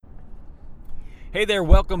Hey there,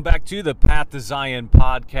 welcome back to the Path to Zion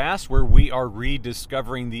podcast, where we are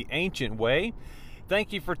rediscovering the ancient way.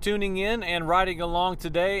 Thank you for tuning in and riding along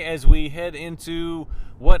today as we head into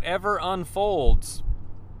whatever unfolds.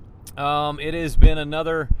 It has been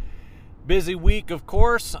another busy week, of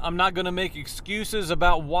course. I'm not going to make excuses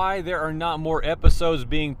about why there are not more episodes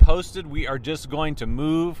being posted. We are just going to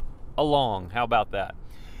move along. How about that?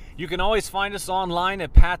 You can always find us online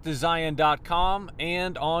at pathtozion.com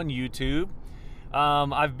and on YouTube.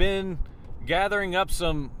 I've been gathering up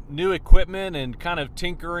some new equipment and kind of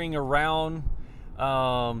tinkering around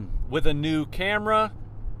with a new camera,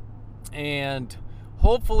 and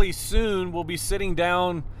hopefully soon we'll be sitting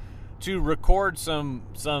down to record some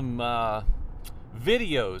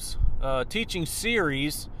videos, teaching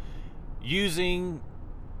series using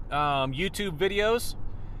YouTube videos.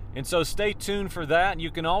 And so stay tuned for that.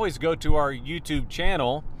 You can always go to our YouTube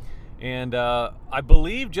channel, and I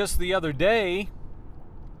believe just the other day,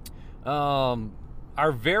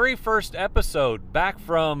 our very first episode back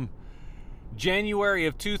from January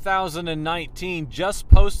of 2019 just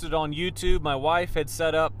posted on YouTube. My wife had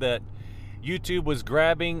set up that YouTube was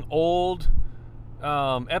grabbing old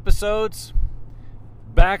episodes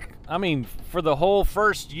back, for the whole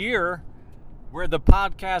first year where the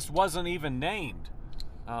podcast wasn't even named.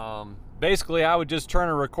 Basically, I would just turn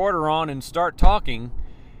a recorder on and start talking,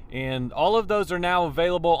 and all of those are now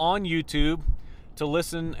available on YouTube to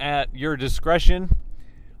listen at your discretion,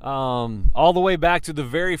 all the way back to the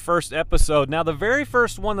very first episode. Now, the very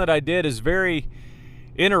first one that I did is very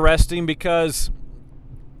interesting because,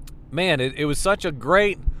 man, it was such a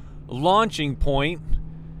great launching point,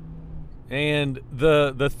 and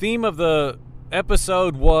the theme of the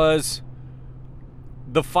episode was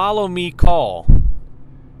the follow me call,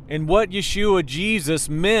 and what Yeshua Jesus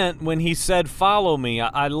meant when he said follow me.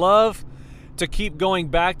 I love to keep going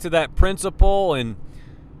back to that principle and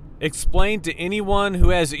explain to anyone who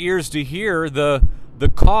has ears to hear the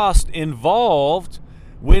cost involved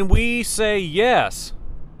when we say, yes,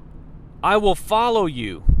 I will follow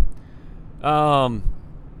you.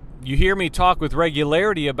 You hear me talk with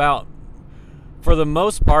regularity about, for the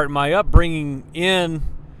most part, my upbringing in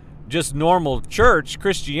just normal church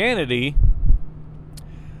Christianity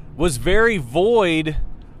was very void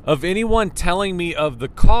of anyone telling me of the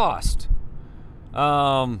cost.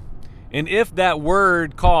 And if that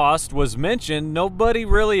word cost was mentioned, nobody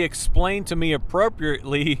really explained to me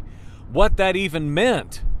appropriately what that even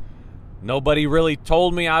meant. Nobody really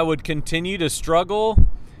told me I would continue to struggle,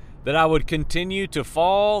 that I would continue to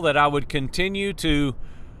fall, that I would continue to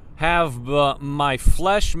have my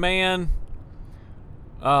flesh man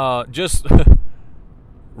just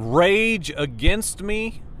rage against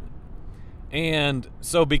me. And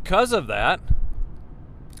so because of that,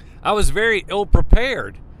 I was very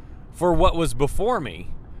ill-prepared for what was before me,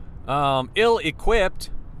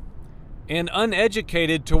 ill-equipped and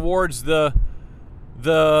uneducated towards the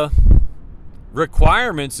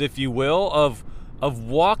requirements, if you will, of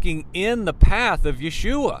walking in the path of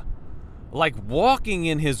Yeshua, like walking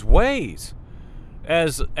in his ways,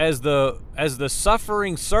 as the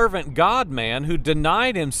suffering servant God-man who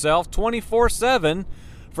denied himself 24/7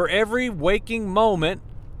 for every waking moment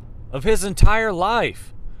of his entire life.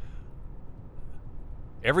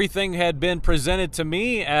 Everything had been presented to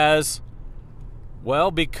me as,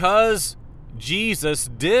 well, because Jesus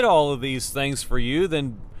did all of these things for you,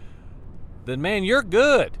 then man, you're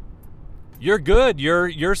good. You're good.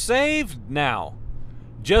 You're saved now.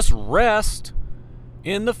 Just rest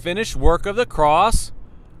in the finished work of the cross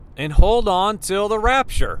and hold on till the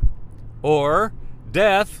rapture, or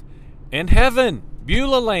death and heaven,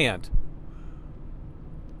 Beulah land.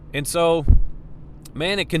 And so,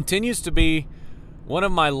 man, it continues to be one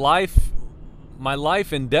of my life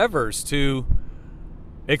endeavors to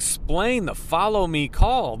explain the follow me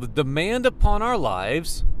call, the demand upon our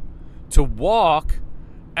lives to walk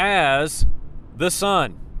as the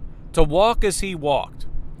Son, to walk as he walked.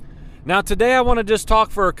 Now today I want to just talk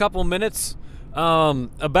for a couple minutes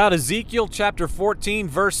about Ezekiel chapter 14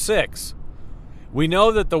 verse 6. We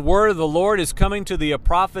know that the word of the Lord is coming to the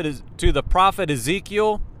prophet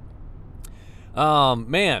Ezekiel.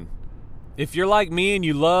 Man, if you're like me and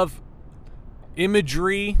you love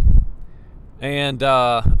imagery and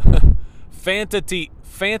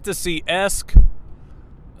fantasy-esque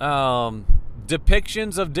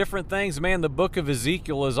depictions of different things, man, the book of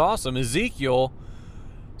Ezekiel is awesome. Ezekiel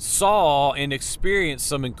saw and experienced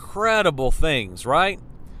some incredible things, right?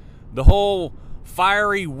 The whole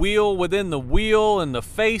fiery wheel within the wheel and the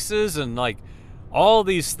faces and like all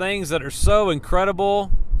these things that are so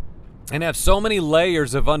incredible and have so many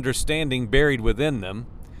layers of understanding buried within them.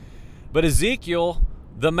 But Ezekiel,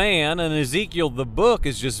 the man, and Ezekiel, the book,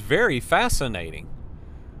 is just very fascinating.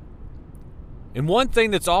 And one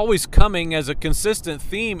thing that's always coming as a consistent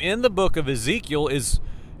theme in the book of Ezekiel is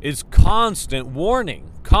constant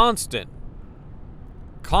warning, constant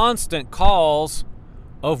calls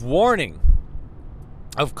of warning,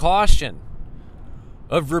 of caution,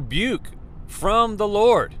 of rebuke from the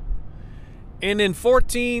Lord. And in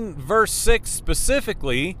 14 verse 6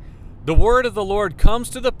 specifically, the word of the Lord comes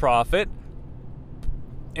to the prophet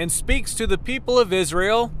and speaks to the people of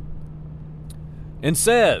Israel and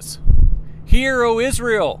says, "Hear, O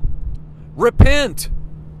Israel, repent!"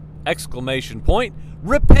 Exclamation point.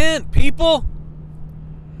 Repent, people!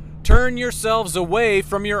 Turn yourselves away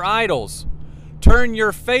from your idols. Turn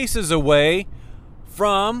your faces away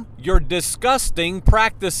from your disgusting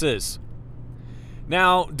practices.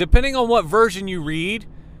 Now, depending on what version you read,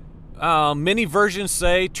 many versions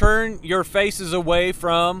say, turn your faces away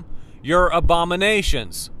from your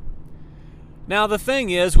abominations. Now, the thing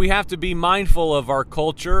is, we have to be mindful of our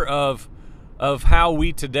culture, of how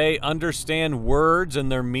we today understand words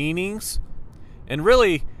and their meanings, and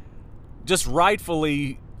really just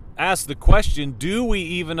rightfully ask the question, do we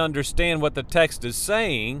even understand what the text is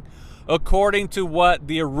saying according to what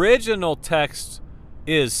the original text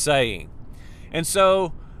is saying? And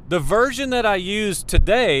so the version that I used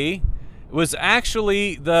today was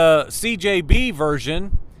actually the CJB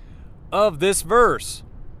version of this verse.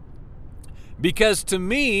 Because to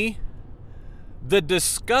me, the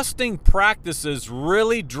disgusting practices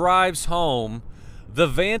really drives home the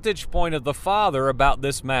vantage point of the Father about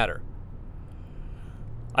this matter.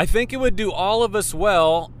 I think it would do all of us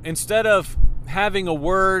well, instead of having a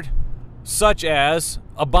word such as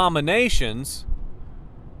abominations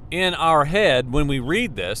in our head when we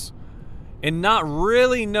read this, and not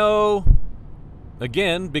really know,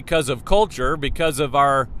 again, because of culture, because of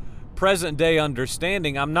our present day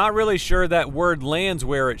understanding, I'm not really sure that word lands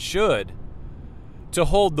where it should, to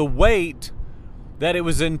hold the weight that it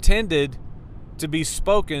was intended to be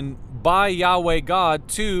spoken by Yahweh God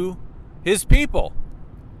to his people.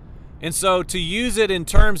 And so to use it in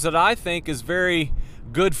terms that I think is very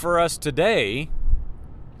good for us today,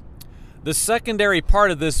 the secondary part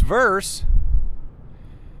of this verse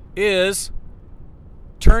is,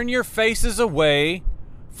 turn your faces away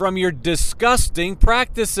from your disgusting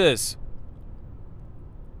practices.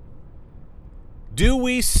 Do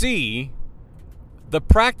we see the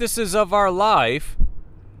practices of our life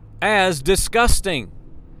as disgusting?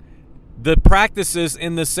 The practices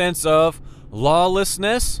in the sense of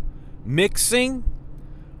lawlessness, mixing,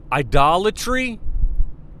 idolatry,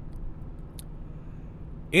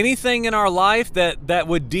 anything in our life that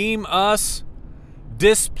would deem us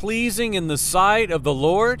displeasing in the sight of the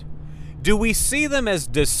Lord. Do we see them as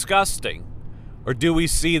disgusting, or do we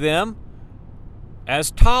see them as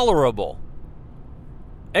tolerable,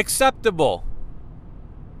 acceptable?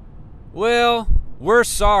 Well, we're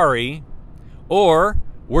sorry, or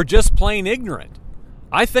we're just plain ignorant.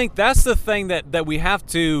 I think that's the thing that we have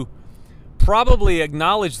to probably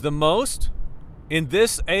acknowledge the most in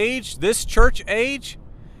this age, this church age,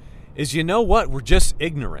 is, you know what? We're just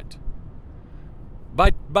ignorant.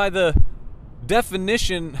 By the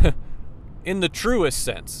definition, in the truest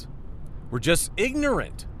sense, we're just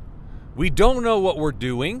ignorant. We don't know what we're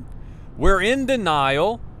doing. We're in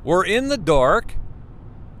denial. We're in the dark.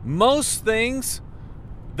 Most things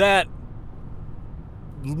that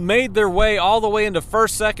made their way all the way into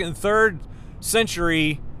 1st, 2nd, 3rd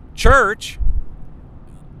century church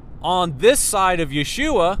on this side of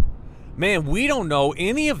Yeshua, man, we don't know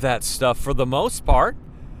any of that stuff for the most part.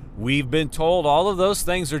 We've been told all of those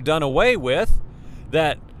things are done away with.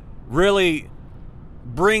 That really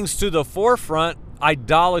brings to the forefront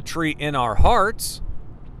idolatry in our hearts,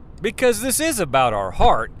 because this is about our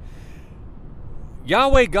heart.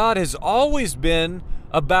 Yahweh God has always been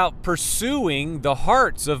about pursuing the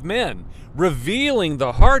hearts of men, revealing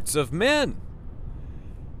the hearts of men.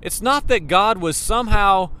 It's not that God was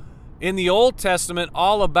somehow in the Old Testament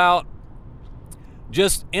all about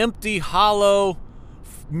just empty, hollow,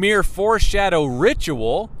 mere foreshadow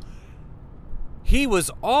ritual. He was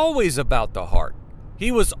always about the heart.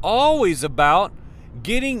 He was always about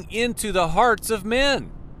getting into the hearts of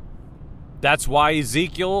men. That's why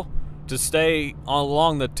Ezekiel, to stay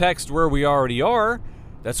along the text where we already are,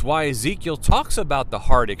 that's why Ezekiel talks about the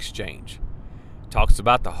heart exchange. Talks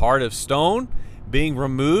about the heart of stone being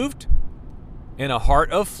removed and a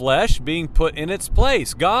heart of flesh being put in its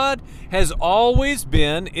place. God has always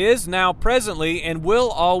been, is now presently, and will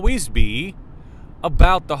always be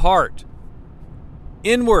about the heart.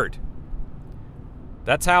 Inward.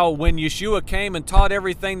 That's how when Yeshua came and taught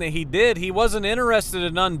everything that he did, he wasn't interested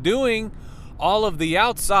in undoing all of the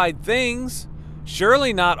outside things,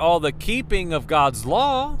 surely not all the keeping of God's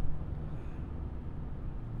law.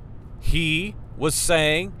 He was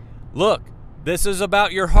saying, look, this is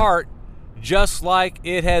about your heart, just like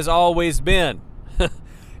it has always been.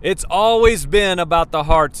 It's always been about the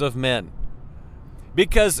hearts of men.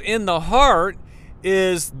 Because in the heart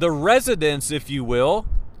is the residence, if you will,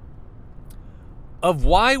 of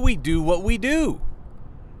why we do what we do.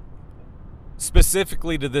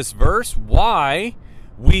 Specifically to this verse, why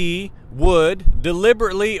we would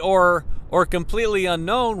deliberately or completely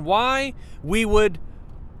unknown, why we would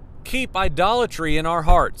keep idolatry in our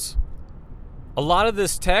hearts. A lot of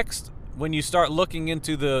this text, when you start looking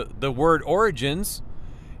into the word origins,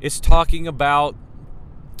 it's talking about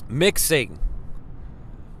mixing.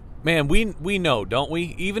 Man, we know, don't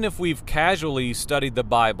we? Even if we've casually studied the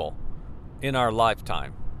Bible in our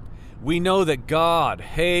lifetime, we know that God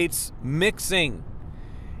hates mixing.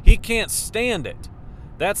 He can't stand it.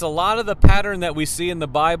 That's a lot of the pattern that we see in the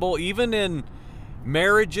Bible, even in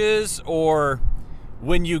marriages, or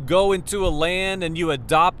when you go into a land and you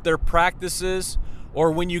adopt their practices, or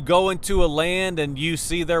when you go into a land and you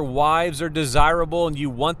see their wives are desirable and you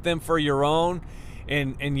want them for your own.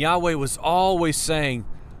 And Yahweh was always saying,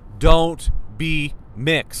 don't be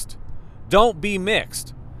mixed. Don't be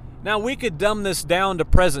mixed. Now, we could dumb this down to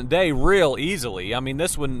present day real easily. I mean,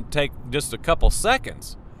 this wouldn't take just a couple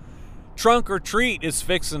seconds. Trunk or treat is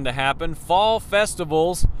fixing to happen. Fall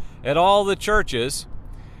festivals at all the churches.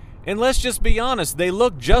 And let's just be honest, they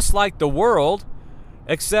look just like the world,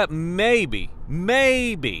 except maybe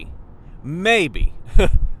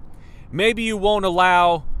you won't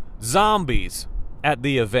allow zombies at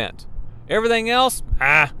the event. Everything else,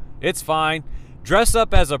 it's fine. Dress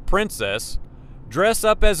up as a princess, dress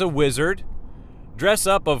up as a wizard, dress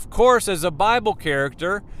up, of course, as a Bible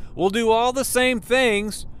character. We'll do all the same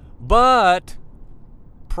things, but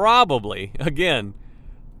probably, again,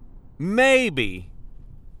 maybe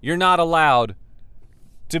you're not allowed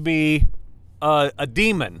to be a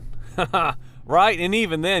demon, right? And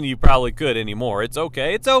even then, you probably could anymore. It's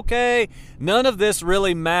okay. It's okay. None of this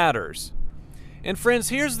really matters. And friends,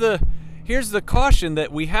 here's the caution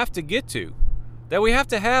that we have to get to, that we have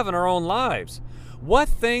to have in our own lives. What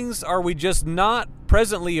things are we just not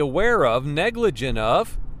presently aware of, negligent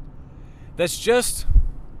of, that's just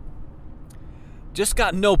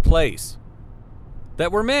got no place,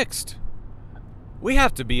 that we're mixed? We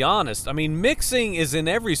have to be honest. I mean, mixing is in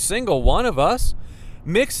every single one of us.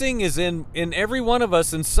 Mixing is in every one of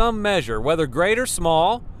us in some measure, whether great or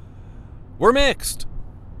small. We're mixed.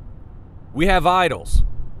 We have idols.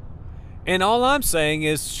 And all I'm saying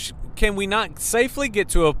is, can we not safely get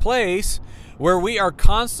to a place where we are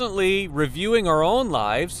constantly reviewing our own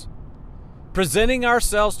lives, presenting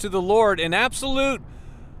ourselves to the Lord in absolute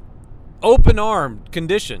open-armed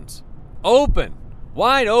conditions? Open,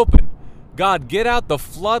 wide open. God, get out the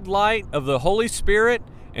floodlight of the Holy Spirit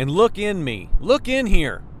and look in me. Look in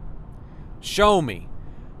here. Show me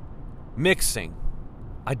mixing,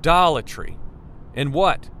 idolatry, and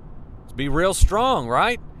what? Let's be real strong,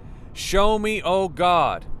 right? Show me, oh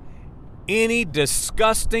God, any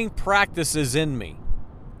disgusting practices in me.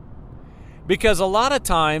 Because a lot of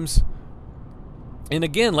times, and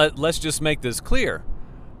again, let's just make this clear.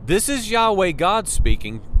 This is Yahweh God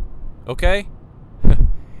speaking, okay?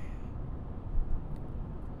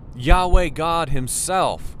 Yahweh God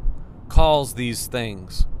himself calls these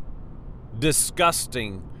things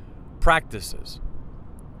disgusting practices.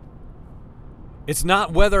 It's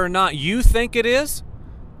not whether or not you think it is.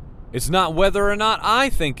 It's not whether or not I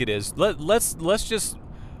think it is. Let's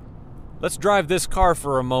drive this car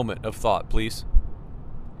for a moment of thought, please.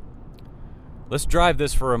 Let's drive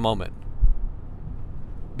this for a moment.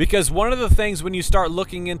 Because one of the things when you start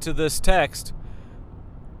looking into this text,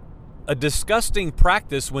 a disgusting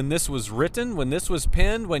practice when this was written, when this was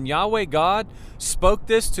penned, when Yahweh God spoke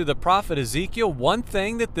this to the prophet Ezekiel, one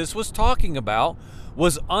thing that this was talking about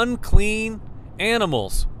was unclean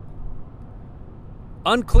animals.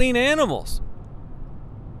 Unclean animals.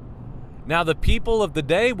 Now, the people of the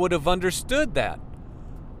day would have understood that.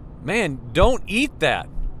 Man, don't eat that.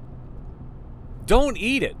 Don't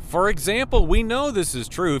eat it. For example, we know this is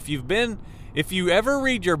true. If you ever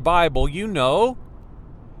read your Bible, you know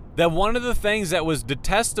that one of the things that was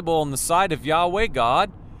detestable in the sight of Yahweh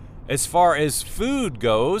God, as far as food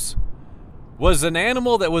goes, was an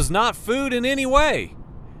animal that was not food in any way.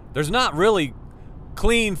 There's not really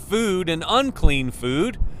clean food and unclean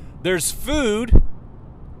food. There's food,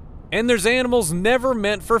 and there's animals never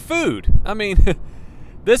meant for food. I mean,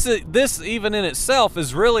 This even in itself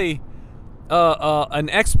is really an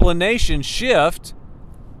explanation shift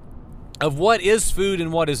of what is food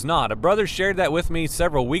and what is not. A brother shared that with me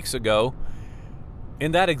several weeks ago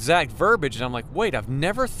in that exact verbiage, and I'm like, wait, I've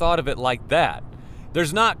never thought of it like that.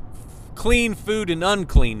 There's not clean food and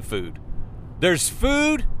unclean food. There's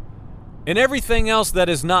food and everything else that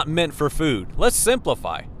is not meant for food. Let's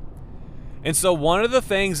simplify. And so one of the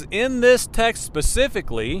things in this text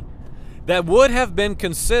specifically that would have been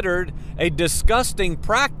considered a disgusting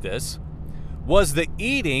practice was the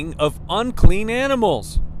eating of unclean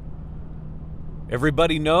animals.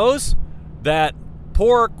 Everybody knows that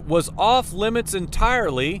pork was off limits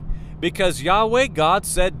entirely because Yahweh God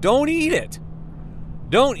said, don't eat it.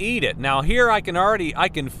 Don't eat it. Now here I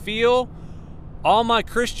can feel all my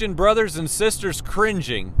Christian brothers and sisters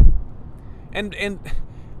cringing. And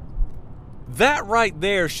that right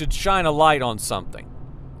there should shine a light on something.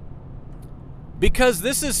 Because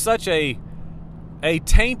this is such a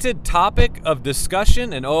tainted topic of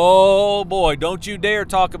discussion, and oh boy, don't you dare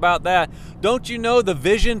talk about that. Don't you know the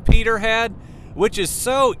vision Peter had, which is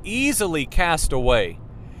so easily cast away?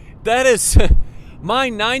 That is, my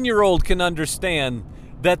 9-year-old can understand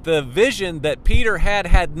that the vision that Peter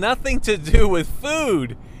had nothing to do with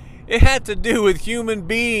food. It had to do with human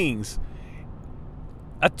beings.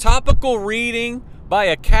 A topical reading by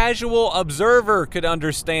a casual observer could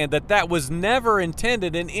understand that was never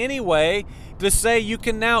intended in any way to say you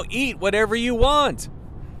can now eat whatever you want.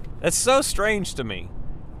 That's so strange to me.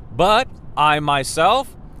 But I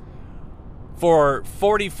myself, for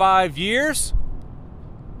 45 years,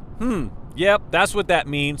 yep, that's what that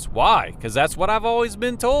means. Why? Because that's what I've always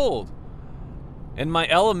been told. And my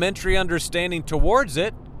elementary understanding towards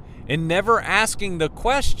it, and never asking the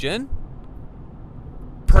question,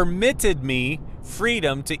 permitted me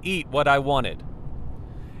freedom to eat what I wanted.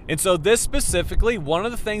 And so this specifically, one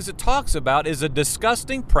of the things it talks about is a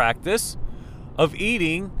disgusting practice of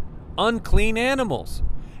eating unclean animals.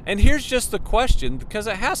 And here's just the question, because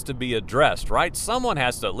it has to be addressed, right? Someone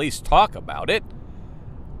has to at least talk about it.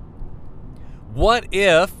 What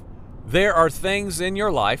if there are things in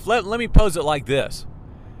your life, let me pose it like this.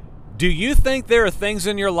 Do you think there are things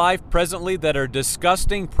in your life presently that are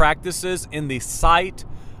disgusting practices in the sight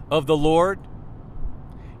of the Lord,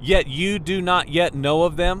 yet you do not yet know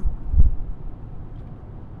of them?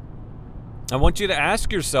 I want you to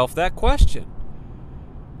ask yourself that question.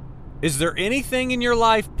 Is there anything in your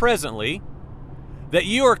life presently that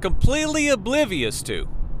you are completely oblivious to?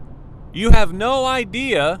 You have no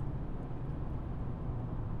idea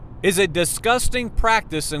is a disgusting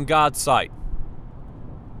practice in God's sight.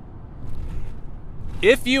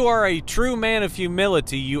 If you are a true man of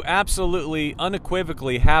humility, you absolutely,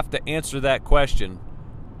 unequivocally have to answer that question.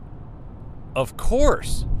 Of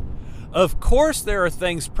course. Of course there are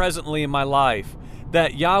things presently in my life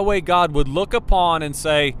that Yahweh God would look upon and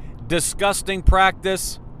say, disgusting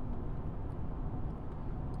practice.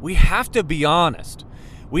 We have to be honest.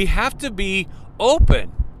 We have to be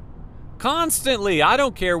open. Constantly. I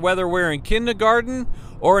don't care whether we're in kindergarten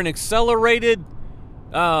or an accelerated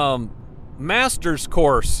master's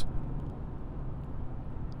course.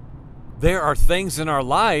 There are things in our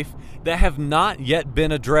life that have not yet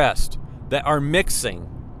been addressed, that are mixing,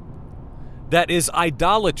 that is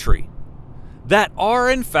idolatry, that are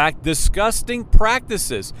in fact disgusting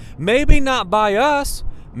practices. Maybe not by us,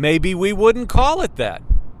 maybe we wouldn't call it that,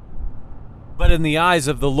 but in the eyes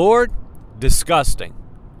of the Lord, disgusting.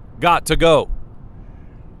 Got to go.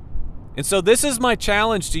 And so this is my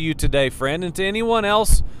challenge to you today, friend, and to anyone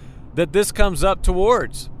else that this comes up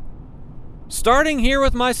towards. Starting here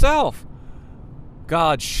with myself.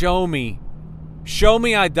 God, show me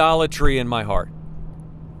idolatry in my heart.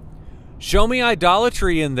 Show me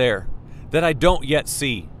idolatry in there that I don't yet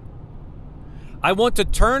see. I want to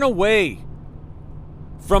turn away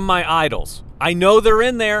from my idols. I know they're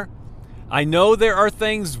in there. I know there are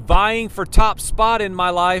things vying for top spot in my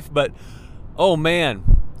life, but oh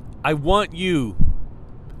man, I want you,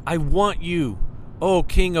 oh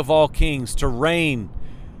King of all kings, to reign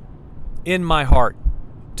in my heart,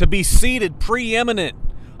 to be seated preeminent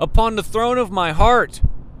upon the throne of my heart,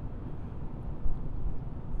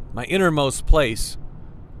 my innermost place,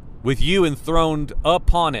 with you enthroned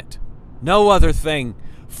upon it. No other thing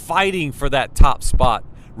fighting for that top spot.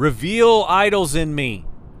 Reveal idols in me.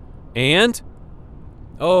 And,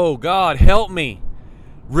 oh God, help me.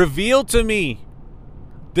 Reveal to me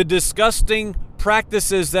the disgusting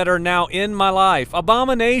practices that are now in my life.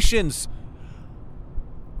 Abominations.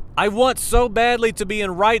 I want so badly to be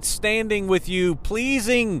in right standing with you,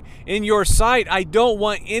 pleasing in your sight. I don't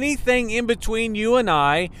want anything in between you and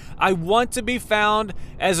I. I want to be found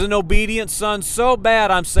as an obedient son so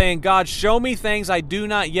bad. I'm saying, God, show me things I do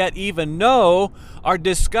not yet even know are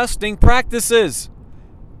disgusting practices.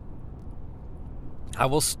 I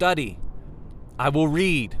will study. I will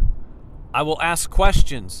read. I will ask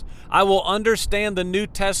questions. I will understand the New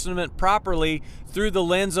Testament properly through the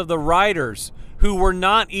lens of the writers who were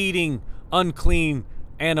not eating unclean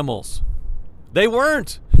animals. They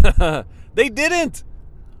weren't. They didn't.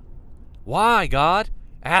 Why, God?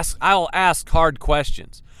 I'll ask hard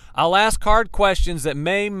questions. I'll ask hard questions that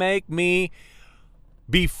may make me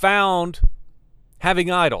be found having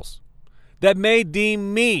idols, that may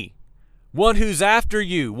deem me one who's after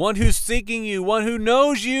you, one who's seeking you, one who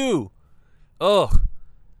knows you. Ugh.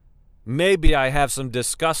 Maybe I have some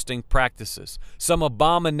disgusting practices, some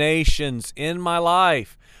abominations in my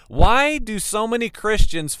life. Why do so many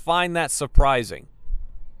Christians find that surprising?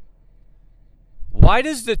 Why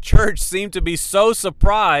does the church seem to be so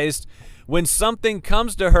surprised when something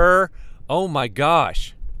comes to her? Oh my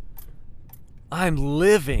gosh, I'm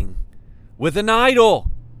living with an idol.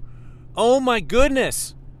 Oh my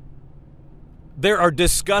goodness, there are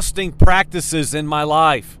disgusting practices in my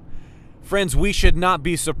life. Friends, we should not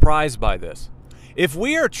be surprised by this. If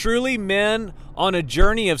we are truly men on a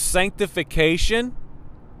journey of sanctification,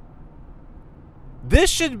 this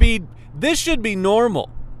should be normal.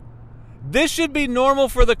 This should be normal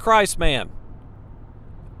for the Christ man.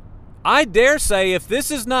 I dare say, if this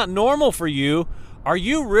is not normal for you, are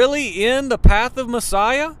you really in the path of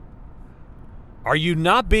Messiah? Are you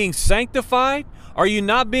not being sanctified? Are you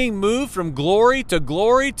not being moved from glory to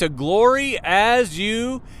glory to glory as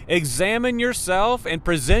you examine yourself and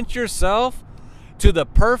present yourself to the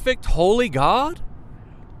perfect holy God?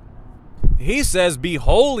 He says, be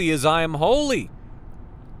holy as I am holy.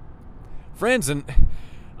 Friends, and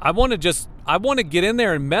I want to get in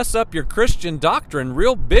there and mess up your Christian doctrine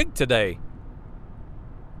real big today.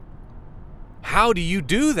 How do you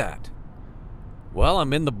do that? Well,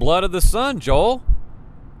 I'm in the blood of the Son, Joel.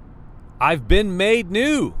 I've been made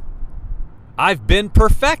new. I've been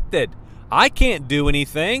perfected. I can't do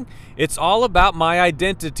anything. It's all about my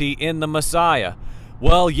identity in the Messiah.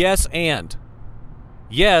 Well, yes, and.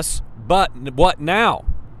 Yes, but what now?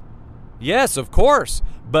 Yes, of course.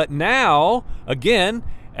 But now, again,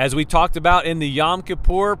 as we talked about in the Yom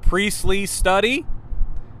Kippur priestly study,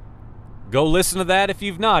 go listen to that if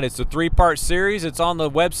you've not. It's a 3-part series. It's on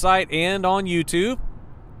the website and on YouTube.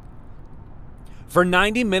 For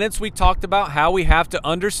 90 minutes, we talked about how we have to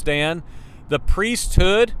understand the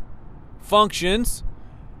priesthood functions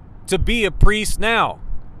to be a priest now.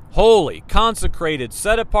 Holy, consecrated,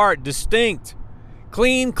 set apart, distinct,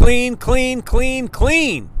 clean, clean, clean, clean,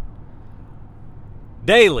 clean.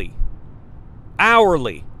 Daily,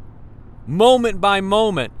 hourly, moment by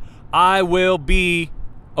moment, I will be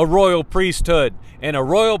a royal priesthood. And a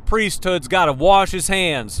royal priesthood's got to wash his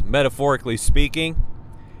hands, metaphorically speaking.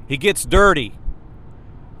 He gets dirty.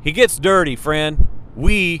 He gets dirty, friend.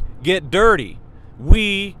 We get dirty.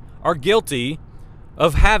 We are guilty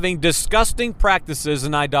of having disgusting practices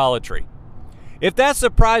in idolatry. If that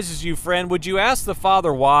surprises you, friend, would you ask the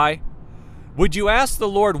Father why? Would you ask the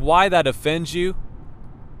Lord why that offends you?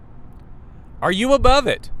 Are you above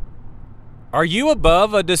it? Are you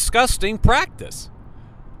above a disgusting practice?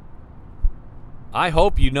 I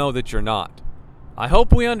hope you know that you're not. I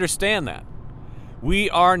hope we understand that. We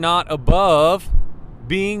are not above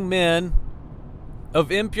being men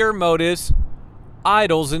of impure motives,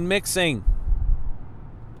 idols, and mixing.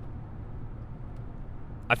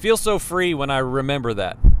 I feel so free when I remember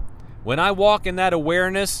that. When I walk in that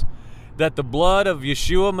awareness that the blood of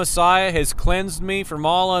Yeshua Messiah has cleansed me from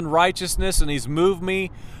all unrighteousness and he's moved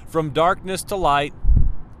me from darkness to light.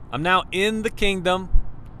 I'm now in the kingdom,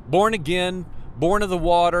 born again, born of the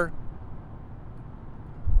water,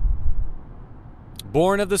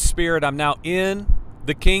 born of the Spirit. I'm now in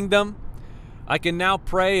the kingdom. I can now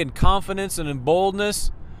pray in confidence and in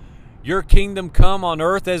boldness, your kingdom come on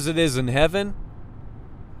earth as it is in heaven.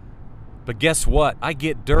 But guess what? I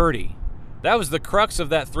get dirty. That was the crux of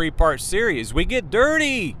that 3-part series. We get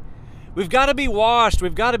dirty. We've got to be washed.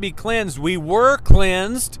 We've got to be cleansed. We were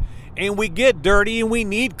cleansed, and we get dirty, and we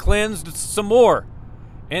need cleansed some more.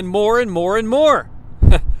 And more and more and more.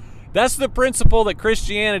 That's the principle that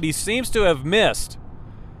Christianity seems to have missed.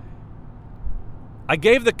 I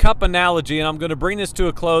gave the cup analogy, and I'm going to bring this to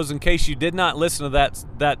a close in case you did not listen to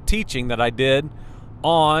that teaching that I did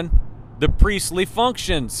on the priestly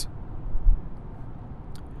functions.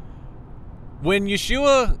 When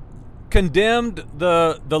Yeshua condemned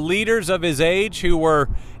the leaders of his age who were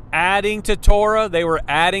adding to Torah. They were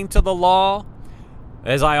adding to the law.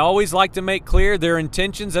 As I always like to make clear, their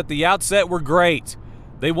intentions at the outset were great.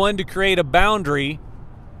 They wanted to create a boundary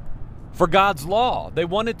for God's law. They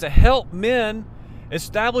wanted to help men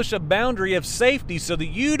establish a boundary of safety so that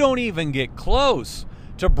you don't even get close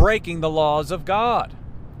to breaking the laws of God.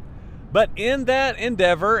 But in that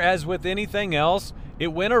endeavor, as with anything else, it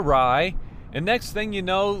went awry, and next thing you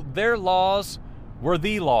know, their laws were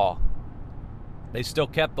the law. They still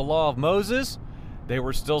kept the law of Moses. They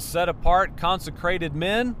were still set apart, consecrated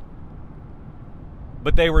men,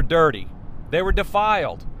 but they were dirty. They were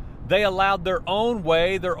defiled. They allowed their own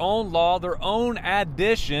way, their own law, their own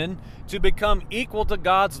addition to become equal to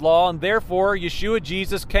God's law, and therefore Yeshua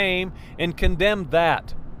Jesus came and condemned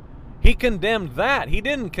that. He condemned that. He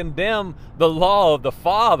didn't condemn the law of the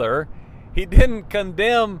Father. He didn't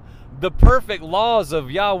condemn the perfect laws of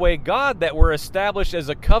Yahweh God that were established as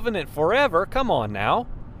a covenant forever. Come on now.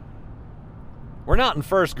 We're not in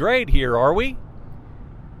first grade here, are we?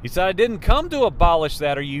 He said, I didn't come to abolish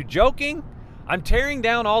that. Are you joking? I'm tearing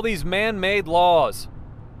down all these man-made laws.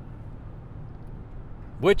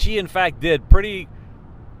 Which he in fact did pretty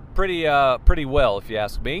well, if you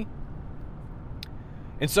ask me.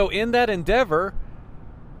 And so in that endeavor,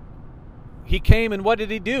 he came, and what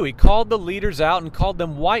did he do? He called the leaders out and called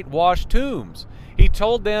them whitewashed tombs. He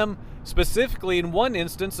told them specifically in one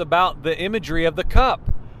instance about the imagery of the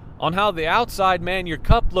cup, on how the outside, man, your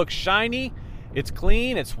cup looks shiny, it's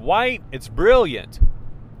clean, it's white, it's brilliant.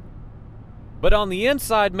 But on the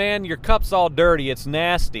inside, man, your cup's all dirty, it's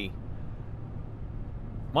nasty.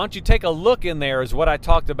 Why don't you take a look in there, is what I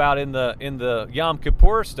talked about in the Yom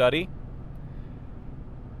Kippur study.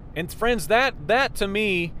 And friends, that to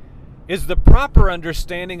me is the proper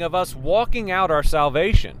understanding of us walking out our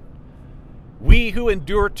salvation. We who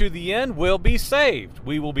endure to the end will be saved.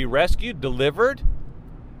 We will be rescued, delivered,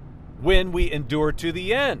 when we endure to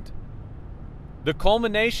the end. The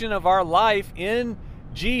culmination of our life in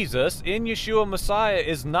Jesus, in Yeshua Messiah,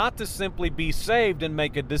 is not to simply be saved and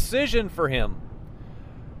make a decision for Him.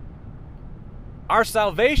 Our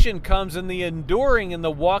salvation comes in the enduring and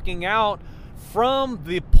the walking out from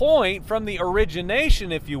the point, from the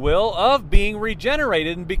origination, if you will, of being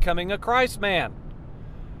regenerated and becoming a Christ man.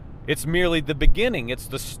 It's merely the beginning. It's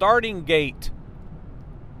the starting gate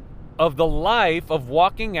of the life of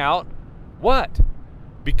walking out what?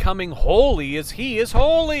 Becoming holy as He is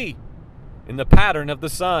holy, in the pattern of the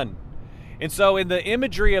Son. And so in the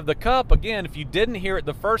imagery of the cup, again, if you didn't hear it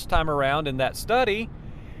the first time around in that study,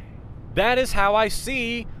 that is how I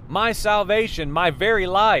see my salvation, my very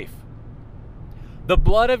life. The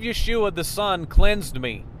blood of Yeshua the Son cleansed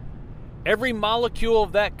me. Every molecule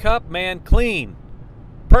of that cup, man, clean,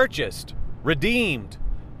 purchased, redeemed.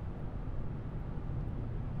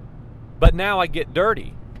 But now I get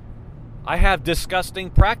dirty. I have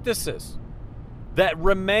disgusting practices that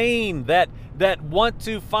remain, that want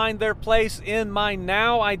to find their place in my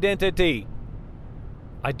now identity.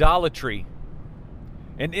 Idolatry.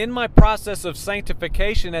 And in my process of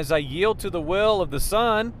sanctification, as I yield to the will of the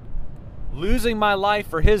Son, losing my life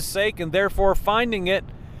for His sake, and therefore finding it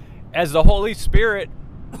as the Holy Spirit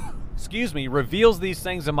reveals these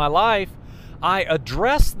things in my life, I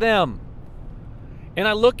address them. And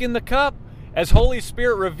I look in the cup as Holy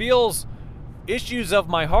Spirit reveals issues of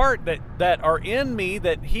my heart that are in me,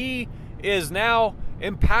 that He is now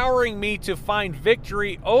empowering me to find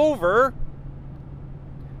victory over.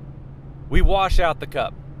 We wash out the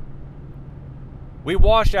cup. We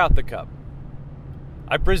wash out the cup.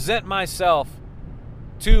 I present myself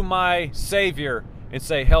to my Savior and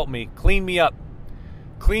say, help me, clean me up.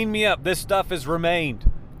 Clean me up. This stuff has remained.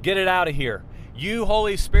 Get it out of here. You,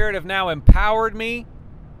 Holy Spirit, have now empowered me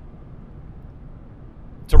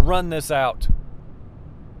to run this out,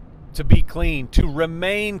 to be clean, to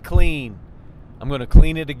remain clean. I'm going to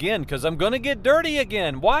clean it again because I'm going to get dirty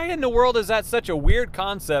again. Why in the world is that such a weird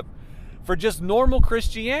concept for just normal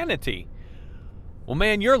Christianity? Well,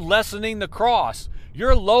 man, you're lessening the cross.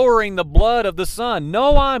 You're lowering the blood of the Son.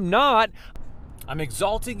 No, I'm not. I'm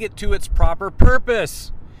exalting it to its proper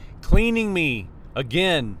purpose, cleaning me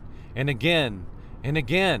again and again and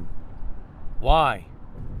again. Why?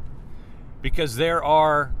 Because there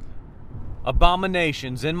are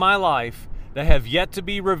abominations in my life that have yet to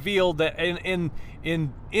be revealed, that in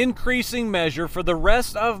increasing measure for the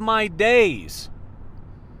rest of my days,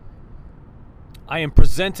 I am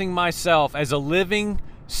presenting myself as a living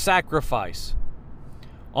sacrifice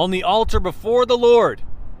on the altar before the Lord,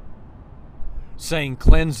 saying,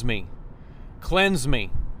 cleanse me, cleanse me.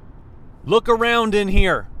 Look around in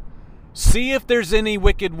here. See if there's any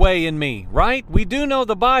wicked way in me, right? We do know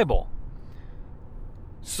the Bible.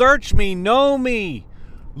 Search me, know me.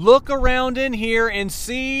 Look around in here and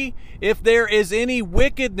see if there is any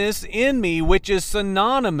wickedness in me, which is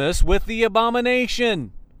synonymous with the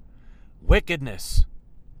abomination. Wickedness.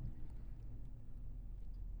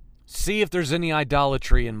 See if there's any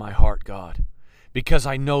idolatry in my heart, God, because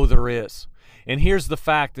I know there is. And here's the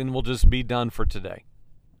fact, and we'll just be done for today.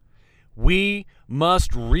 We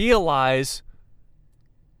must realize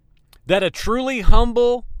that a truly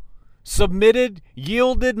humble, submitted,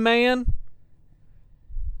 yielded man,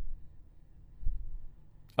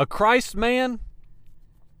 a Christ man,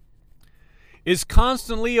 is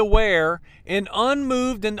constantly aware and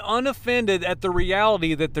unmoved and unoffended at the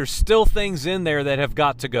reality that there's still things in there that have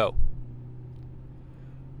got to go.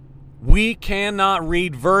 We cannot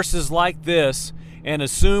read verses like this and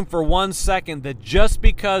assume for 1 second that just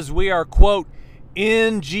because we are, quote,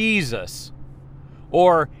 in Jesus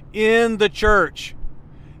or in the church,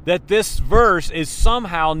 that this verse is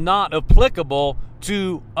somehow not applicable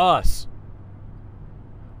to us.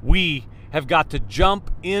 We have got to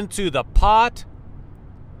jump into the pot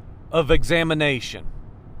of examination.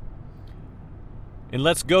 And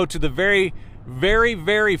let's go to the very, very,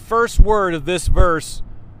 very first word of this verse,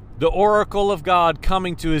 the oracle of God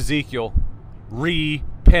coming to Ezekiel.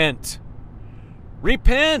 Repent.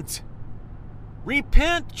 Repent.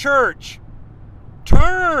 Repent, church.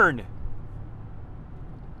 Turn.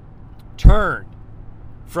 Turn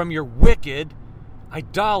from your wicked,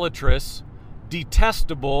 idolatrous,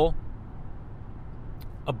 detestable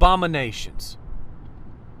abominations.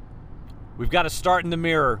 We've got to start in the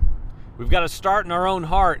mirror. We've got to start in our own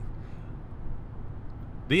heart.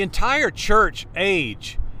 The entire church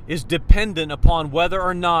age is dependent upon whether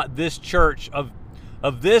or not this church of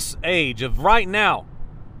this age, of right now,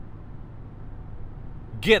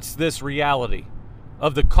 gets this reality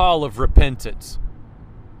of the call of repentance.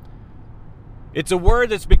 It's a word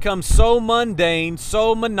that's become so mundane,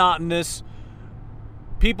 so monotonous.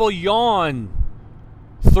 People yawn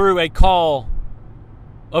through a call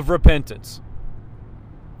of repentance.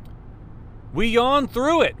 We yawn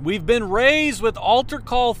through it. We've been raised with altar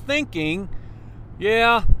call thinking,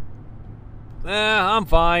 yeah, I'm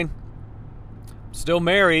fine. Still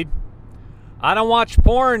married. I don't watch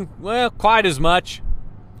porn, quite as much.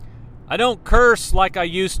 I don't curse like I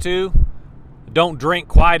used to. I don't drink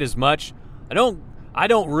quite as much. I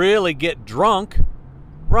don't really get drunk,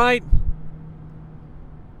 right?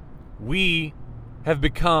 We have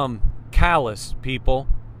become callous, people.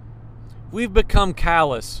 We've become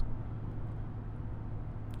callous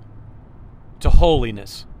to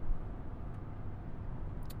holiness.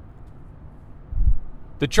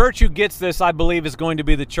 The church who gets this, I believe, is going to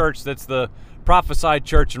be the church that's the prophesied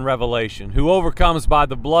church in Revelation, who overcomes by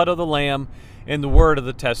the blood of the Lamb and the word of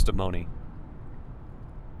the testimony.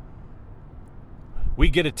 We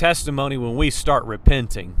get a testimony when we start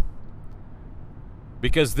repenting,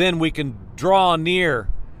 because then we can draw near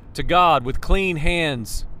to God with clean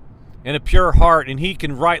hands and a pure heart, and He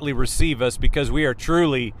can rightly receive us because we are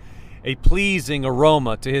truly a pleasing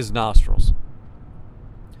aroma to His nostrils.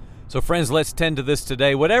 So friends, let's tend to this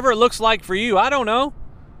today. Whatever it looks like for you, I don't know.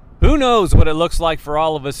 Who knows what it looks like for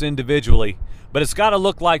all of us individually, but it's got to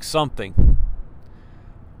look like something.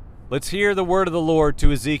 Let's hear the word of the Lord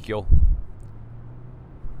to Ezekiel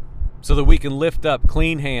so that we can lift up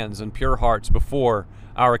clean hands and pure hearts before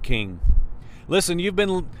our King. Listen, you've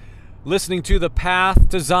been listening to the Path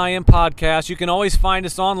to Zion podcast. You can always find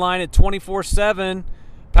us online at 24/7,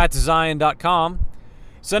 pathtozion.com.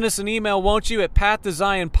 Send us an email, won't you, at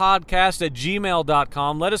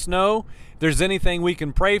pathtozionpodcast@gmail.com. Let us know if there's anything we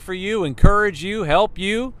can pray for you, encourage you, help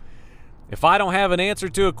you. If I don't have an answer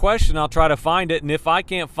to a question, I'll try to find it. And if I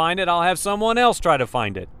can't find it, I'll have someone else try to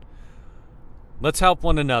find it. Let's help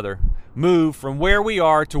one another move from where we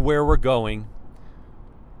are to where we're going.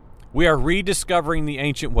 We are rediscovering the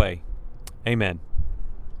ancient way. Amen.